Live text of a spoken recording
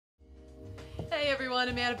Hey everyone,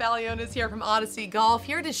 Amanda Balionis here from Odyssey Golf,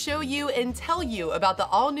 here to show you and tell you about the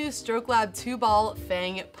all-new StrokeLab 2-ball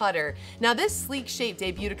Fang putter. Now this sleek shape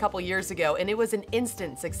debuted a couple years ago and it was an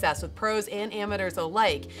instant success with pros and amateurs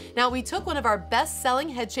alike. Now we took one of our best-selling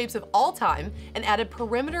head shapes of all time and added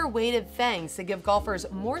perimeter weighted fangs to give golfers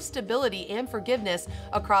more stability and forgiveness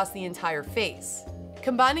across the entire face.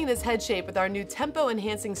 Combining this head shape with our new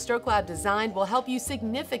tempo-enhancing StrokeLab design will help you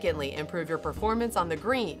significantly improve your performance on the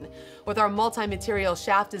green. With our multi-material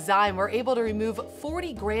shaft design, we're able to remove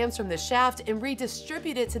 40 grams from the shaft and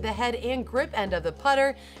redistribute it to the head and grip end of the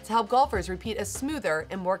putter to help golfers repeat a smoother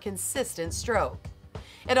and more consistent stroke.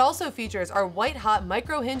 It also features our White Hot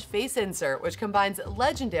Micro Hinge face insert, which combines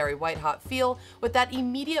legendary White Hot feel with that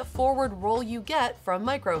immediate forward roll you get from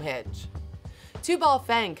Micro Hinge. 2-ball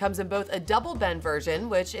Fang comes in both a double bend version,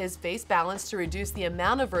 which is face balanced to reduce the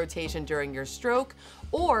amount of rotation during your stroke,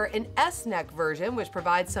 or an S-neck version, which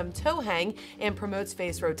provides some toe hang and promotes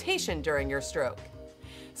face rotation during your stroke.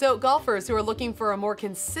 So golfers who are looking for a more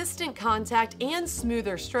consistent contact and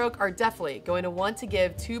smoother stroke are definitely going to want to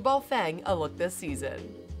give 2-ball Fang a look this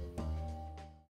season.